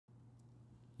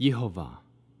Yehovah,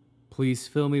 please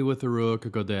fill me with the Ruach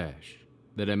HaKodesh,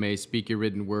 that I may speak your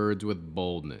written words with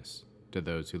boldness to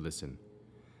those who listen.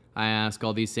 I ask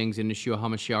all these things in Yeshua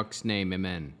HaMashiach's name,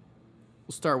 amen.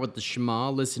 We'll start with the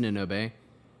Shema, listen and obey.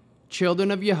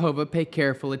 Children of Yehovah, pay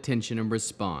careful attention and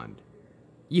respond.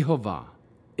 Yehovah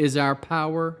is our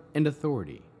power and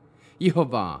authority.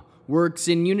 Yehovah works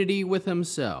in unity with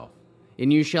himself,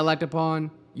 and you shall act upon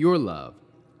your love.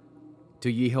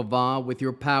 To Yehovah with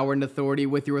your power and authority,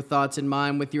 with your thoughts in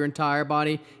mind, with your entire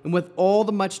body, and with all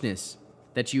the muchness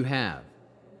that you have.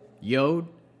 Yod,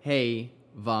 Hey,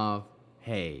 Vav,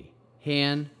 Hey.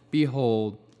 Hand,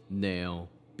 behold, nail,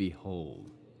 behold.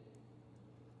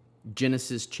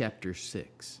 Genesis chapter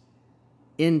 6.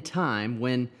 In time,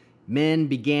 when men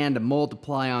began to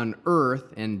multiply on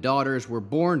earth and daughters were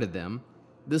born to them,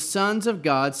 the sons of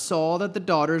God saw that the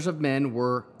daughters of men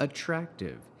were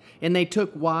attractive, and they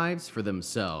took wives for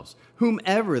themselves,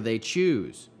 whomever they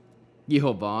choose.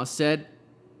 Yehovah said,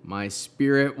 my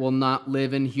spirit will not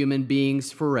live in human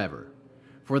beings forever,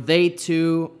 for they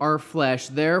too are flesh.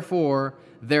 Therefore,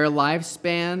 their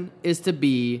lifespan is to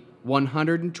be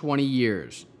 120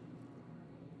 years.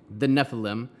 The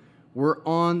Nephilim were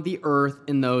on the earth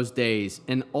in those days,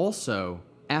 and also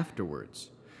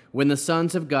afterwards, when the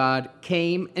sons of God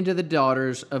came into the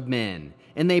daughters of men,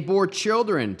 and they bore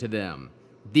children to them.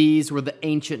 These were the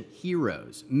ancient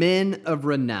heroes, men of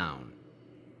renown.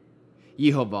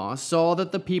 Yehovah saw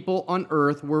that the people on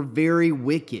earth were very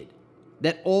wicked,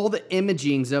 that all the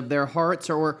imagings of their hearts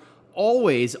were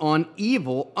always on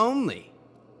evil only.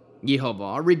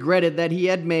 Yehovah regretted that he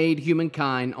had made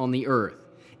humankind on the earth.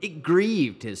 It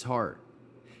grieved his heart.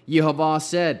 Yehovah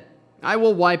said, I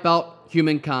will wipe out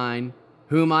humankind,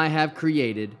 whom I have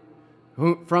created,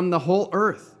 from the whole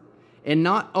earth, and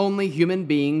not only human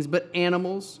beings, but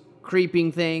animals,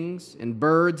 creeping things, and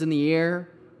birds in the air,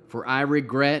 for I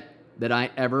regret that I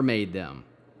ever made them.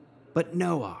 But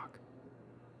Noah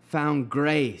found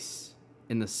grace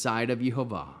in the sight of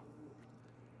Yehovah.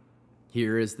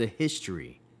 Here is the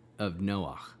history of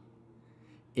Noah.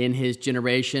 In his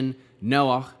generation,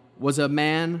 Noah was a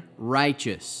man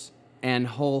righteous and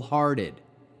wholehearted.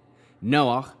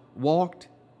 Noah walked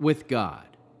with God.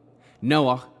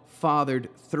 Noah fathered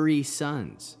 3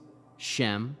 sons,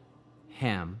 Shem,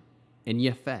 Ham, and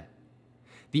Japheth.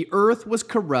 The earth was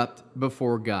corrupt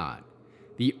before God.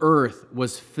 The earth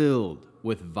was filled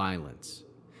with violence.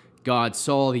 God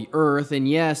saw the earth, and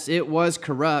yes, it was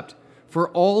corrupt,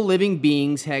 for all living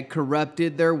beings had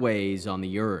corrupted their ways on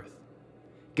the earth.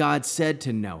 God said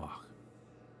to Noah,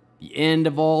 the end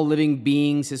of all living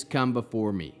beings has come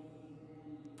before me,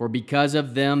 for because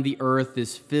of them the earth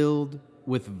is filled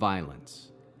with violence.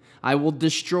 I will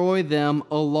destroy them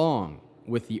along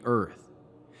with the earth.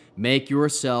 Make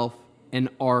yourself an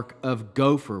ark of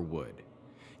gopher wood.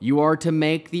 You are to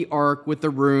make the ark with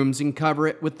the rooms and cover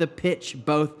it with the pitch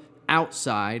both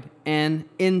outside and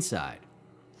inside.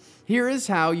 Here is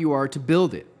how you are to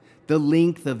build it. The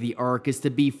length of the ark is to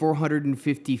be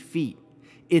 450 feet,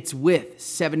 its width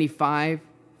 75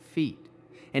 feet,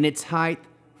 and its height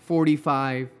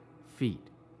 45 feet.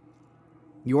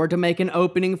 You are to make an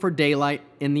opening for daylight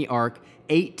in the ark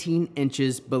 18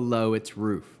 inches below its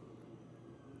roof.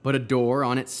 Put a door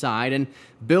on its side and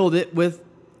build it with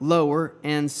lower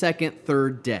and second,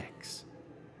 third decks.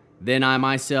 Then I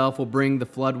myself will bring the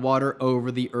floodwater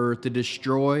over the earth to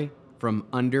destroy from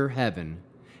under heaven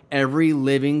every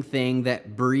living thing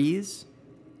that breathes.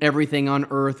 Everything on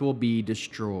earth will be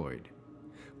destroyed.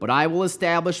 But I will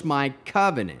establish my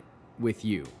covenant with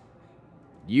you.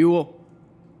 You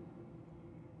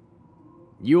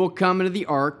will come into the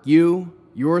ark, you,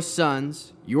 your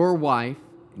sons, your wife,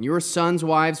 and your sons'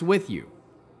 wives with you.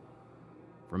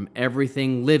 From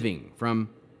everything living, from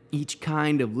each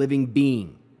kind of living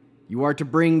being, you are to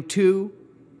bring 2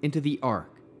 into the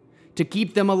ark, to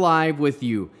keep them alive with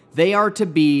you. They are to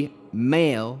be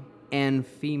male and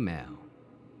female.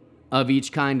 Of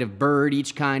each kind of bird,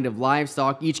 each kind of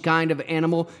livestock, each kind of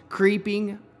animal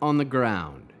creeping on the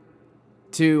ground.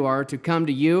 2 are to come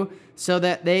to you so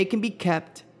that they can be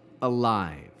kept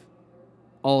alive.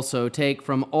 Also take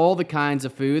from all the kinds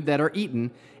of food that are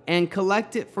eaten and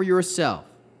collect it for yourself.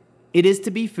 It is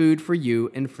to be food for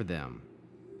you and for them.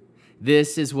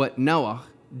 This is what Noah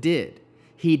did.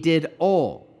 He did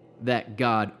all that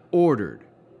God ordered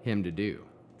him to do.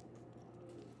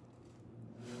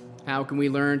 How can we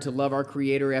learn to love our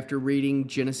Creator after reading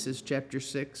Genesis chapter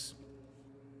 6?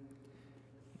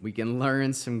 We can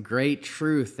learn some great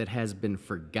truth that has been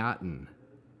forgotten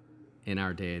in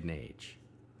our day and age.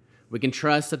 We can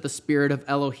trust that the spirit of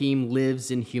Elohim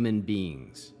lives in human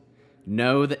beings.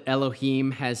 Know that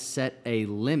Elohim has set a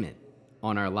limit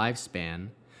on our lifespan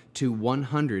to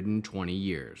 120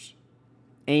 years.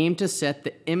 Aim to set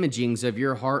the imagings of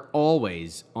your heart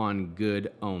always on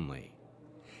good only.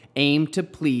 Aim to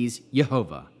please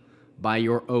Jehovah by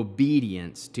your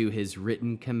obedience to his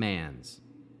written commands.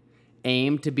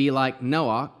 Aim to be like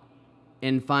Noah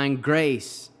and find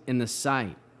grace in the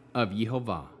sight of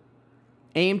Jehovah.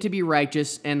 Aim to be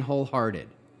righteous and wholehearted.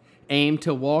 Aim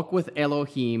to walk with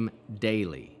Elohim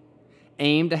daily.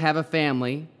 Aim to have a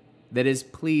family that is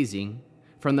pleasing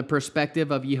from the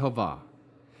perspective of Jehovah.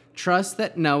 Trust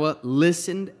that Noah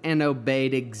listened and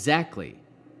obeyed exactly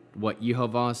what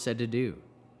Jehovah said to do.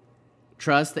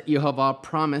 Trust that Jehovah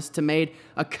promised to make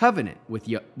a covenant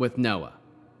with Noah.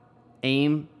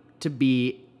 Aim to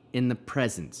be in the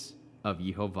presence of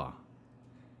Jehovah.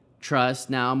 Trust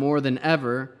now more than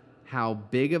ever how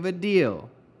big of a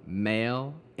deal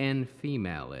male and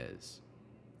female is.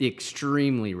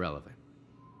 Extremely relevant.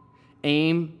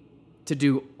 Aim to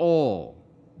do all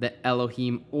that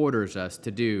Elohim orders us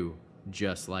to do,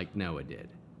 just like Noah did.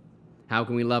 How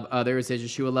can we love others as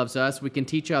Yeshua loves us? We can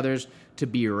teach others to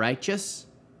be righteous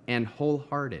and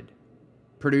wholehearted.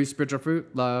 Produce spiritual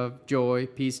fruit, love, joy,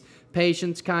 peace,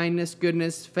 patience, kindness,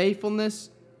 goodness, faithfulness,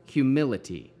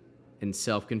 humility, and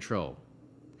self-control.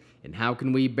 And how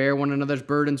can we bear one another's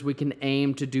burdens? We can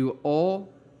aim to do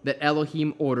all that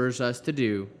Elohim orders us to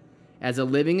do as a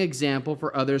living example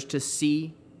for others to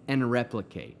see and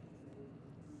replicate.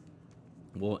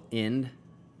 We'll end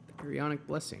the Quranic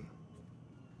blessing.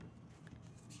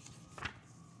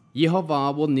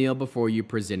 Yehovah will kneel before you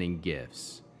presenting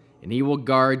gifts, and he will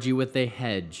guard you with a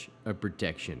hedge of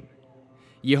protection.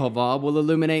 Yehovah will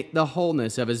illuminate the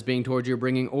wholeness of his being toward you,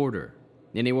 bringing order,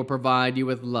 and he will provide you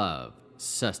with love,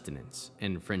 sustenance,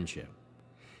 and friendship.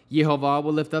 Yehovah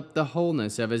will lift up the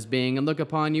wholeness of his being and look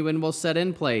upon you and will set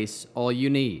in place all you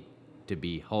need to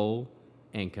be whole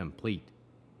and complete.